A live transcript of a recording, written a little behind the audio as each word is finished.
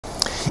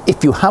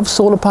If you have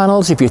solar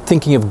panels, if you're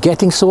thinking of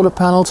getting solar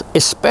panels,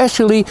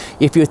 especially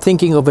if you're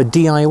thinking of a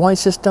DIY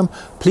system,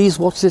 please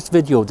watch this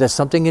video. There's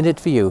something in it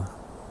for you.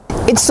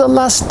 It's the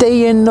last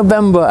day in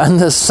November and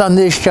the sun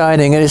is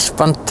shining and it's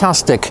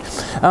fantastic.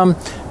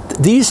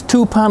 These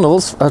two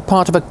panels are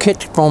part of a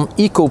kit from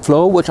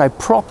EcoFlow, which I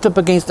propped up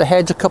against the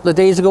hedge a couple of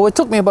days ago. It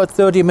took me about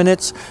 30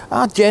 minutes,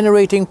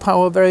 generating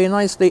power very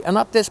nicely, and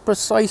at this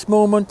precise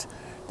moment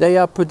they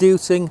are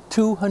producing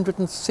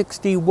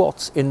 260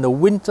 watts in the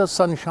winter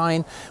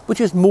sunshine,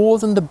 which is more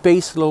than the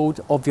base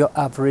load of your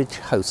average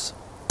house.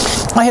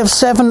 I have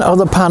 7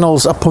 other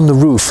panels up on the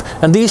roof,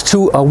 and these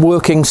two are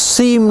working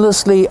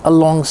seamlessly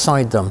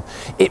alongside them.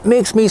 It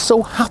makes me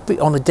so happy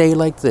on a day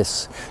like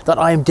this that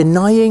I am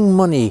denying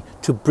money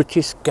to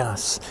British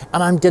Gas,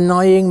 and I'm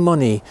denying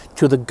money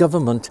to the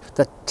government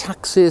that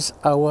taxes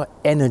our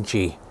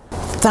energy.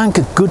 Thank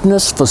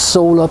goodness for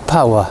solar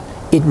power.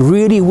 It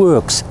really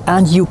works,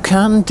 and you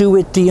can do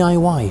it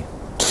DIY.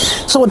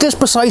 So at this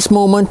precise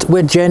moment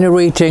we're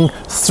generating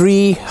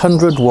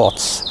 300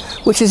 watts.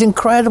 Which is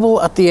incredible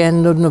at the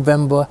end of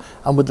November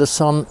and with the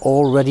sun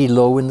already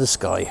low in the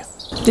sky.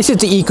 This is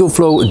the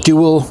EcoFlow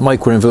dual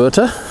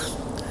microinverter.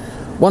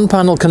 One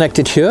panel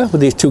connected here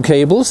with these 2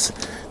 cables,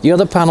 the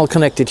other panel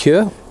connected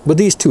here with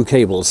these 2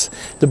 cables.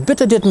 The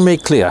bit I didn't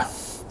make clear,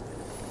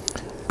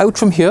 out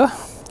from here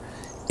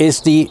is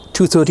the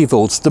 230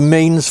 volts, the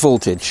mains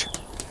voltage.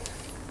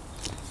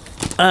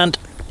 And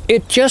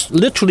it just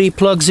literally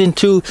plugs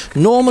into,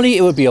 normally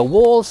it would be a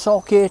wall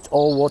socket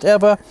or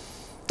whatever,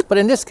 but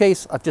in this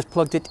case I've just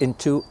plugged it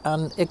into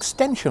an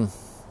extension.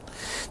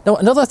 Now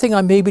another thing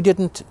I maybe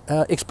didn't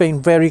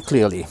explain very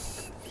clearly.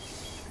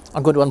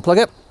 I'm going to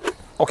unplug it.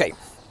 Okay.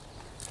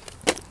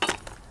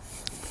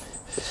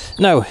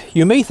 Now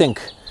you may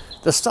think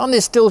the sun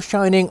is still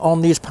shining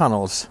on these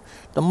panels.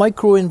 The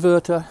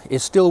microinverter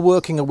is still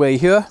working away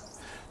here.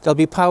 There'll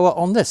be power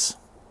on this.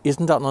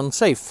 Isn't that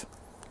unsafe?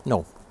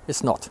 No,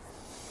 it's not.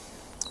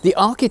 The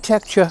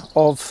architecture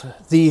of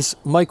these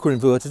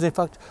microinverters, in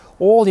fact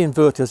all the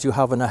inverters you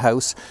have in a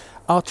house,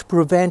 are to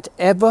prevent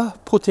ever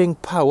putting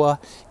power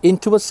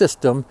into a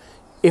system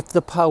if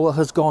the power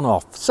has gone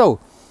off. So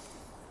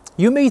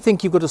you may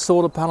think you've got a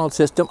solar panel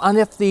system, and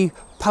if the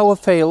power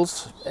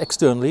fails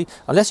externally,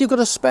 unless you've got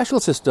a special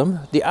system,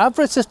 the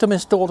average system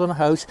installed on a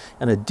house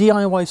and a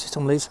DIY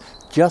system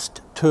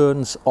just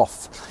turns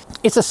off.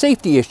 It's a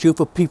safety issue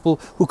for people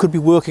who could be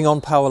working on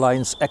power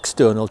lines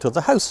external to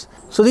the house.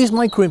 So these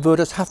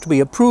microinverters have to be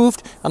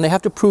approved, and they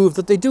have to prove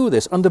that they do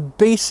this. And the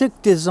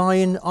basic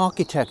design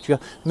architecture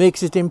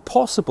makes it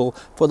impossible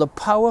for the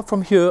power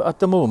from here at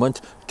the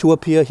moment to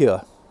appear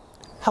here.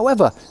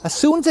 However, as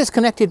soon as it's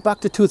connected back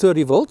to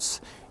 230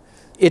 volts,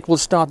 it will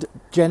start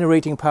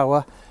generating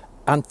power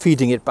and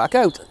feeding it back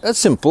out. As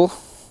simple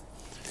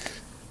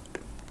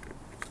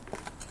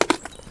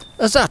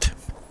as that.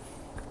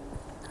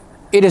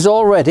 It is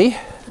already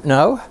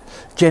now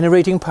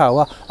generating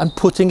power and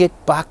putting it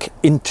back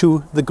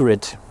into the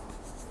grid.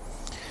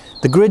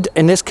 The grid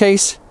in this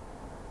case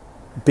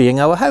being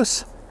our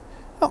house.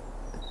 Oh,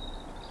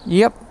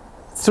 yep,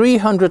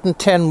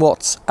 310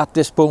 watts at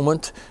this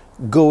moment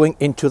going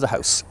into the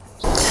house.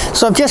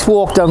 So I've just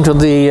walked down to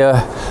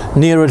the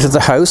nearer to the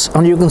house,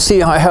 and you can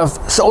see I have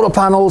solar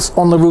panels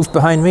on the roof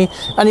behind me,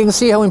 and you can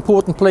see how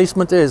important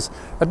placement is.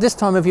 At this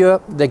time of year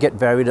they get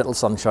very little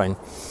sunshine.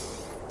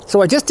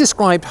 So I just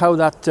described how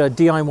that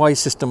DIY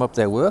system up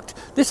there worked.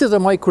 This is a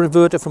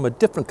microinverter from a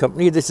different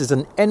company. This is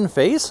an N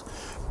phase,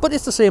 but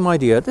it's the same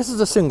idea. This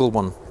is a single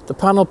one. The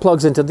panel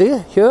plugs into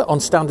here on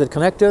standard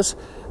connectors,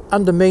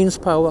 and the mains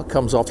power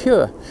comes off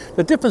here.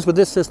 The difference with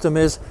this system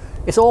is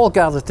it's all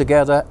gathered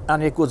together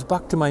and it goes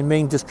back to my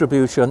main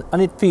distribution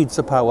and it feeds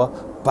the power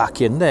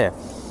back in there.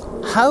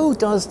 How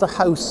does the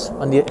house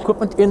and the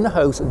equipment in the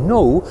house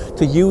know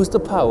to use the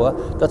power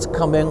that's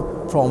coming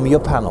from your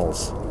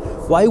panels?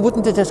 Why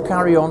wouldn't it just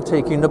carry on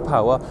taking the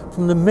power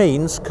from the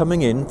mains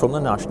coming in from the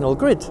national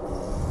grid?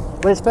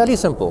 Well, it's fairly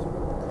simple.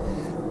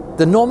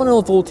 The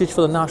nominal voltage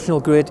for the national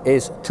grid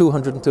is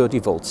 230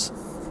 volts.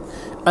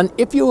 And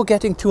if you are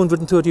getting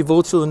 230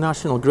 volts to the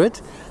national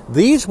grid,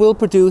 these will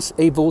produce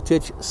a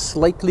voltage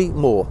slightly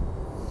more,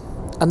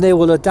 and they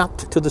will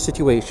adapt to the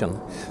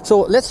situation. So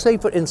let's say,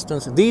 for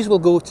instance, these will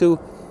go to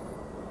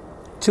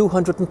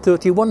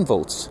 231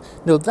 volts.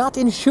 Now that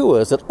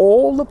ensures that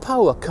all the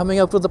power coming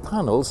out of the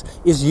panels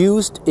is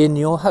used in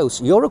your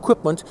house. Your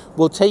equipment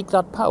will take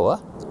that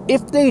power.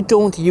 If they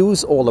don't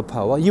use all the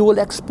power, you will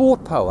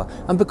export power,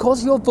 and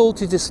because your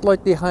voltage is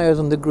slightly higher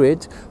than the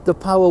grid, the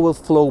power will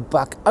flow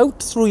back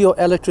out through your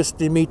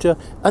electricity meter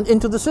and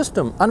into the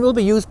system, and will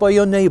be used by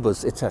your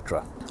neighbours,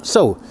 etc.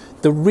 So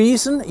the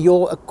reason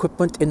your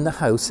equipment in the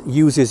house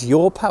uses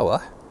your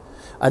power,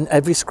 and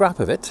every scrap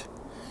of it,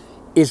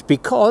 is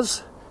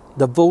because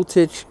the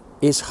voltage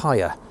is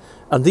higher.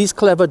 And these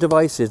clever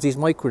devices, these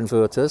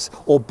microinverters,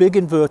 or big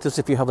inverters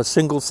if you have a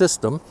single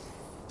system,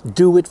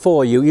 do it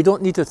for you. You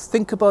don't need to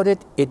think about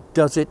it, it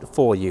does it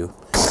for you.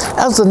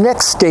 As the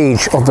next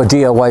stage of a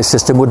DIY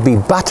system would be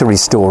battery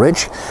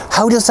storage.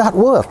 How does that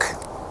work?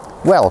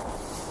 Well,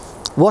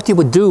 what you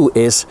would do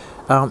is,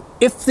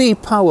 if the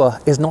power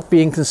is not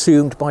being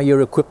consumed by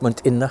your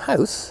equipment in the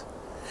house,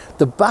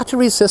 the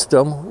battery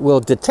system will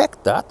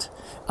detect that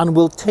and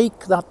will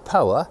take that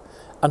power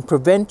and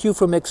prevent you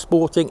from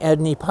exporting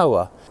any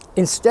power.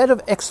 Instead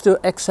of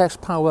excess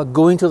power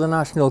going to the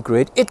national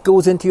grid, it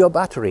goes into your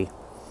battery.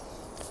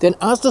 Then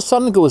as the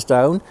sun goes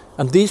down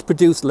and these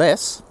produce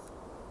less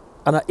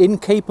and are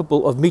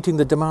incapable of meeting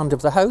the demand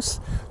of the house,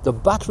 the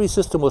battery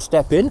system will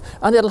step in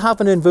and it'll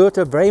have an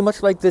inverter very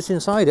much like this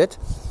inside it.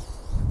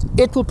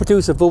 It will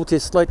produce a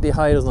voltage slightly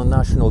higher than the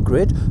national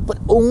grid, but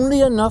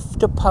only enough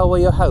to power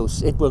your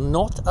house. It will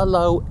not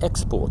allow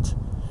export.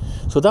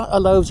 So that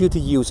allows you to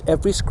use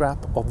every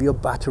scrap of your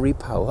battery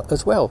power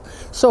as well.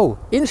 So,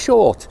 in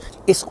short,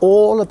 it's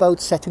all about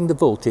setting the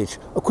voltage,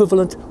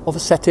 equivalent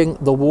of setting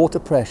the water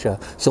pressure.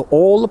 So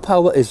all the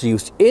power is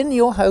used in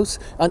your house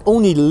and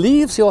only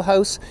leaves your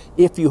house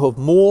if you have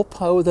more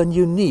power than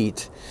you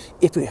need.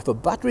 If you have a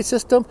battery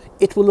system,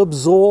 it will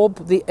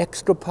absorb the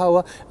extra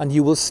power and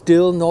you will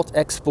still not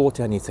export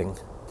anything.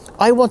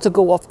 I want to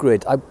go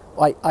off-grid.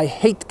 I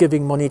hate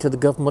giving money to the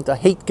government. I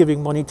hate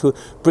giving money to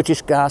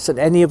British Gas and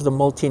any of the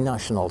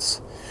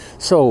multinationals.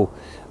 So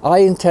I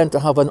intend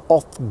to have an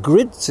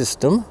off-grid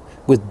system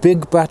with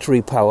big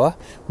battery power,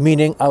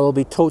 meaning I will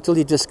be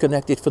totally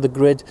disconnected from the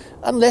grid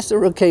unless there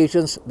are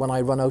occasions when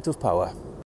I run out of power.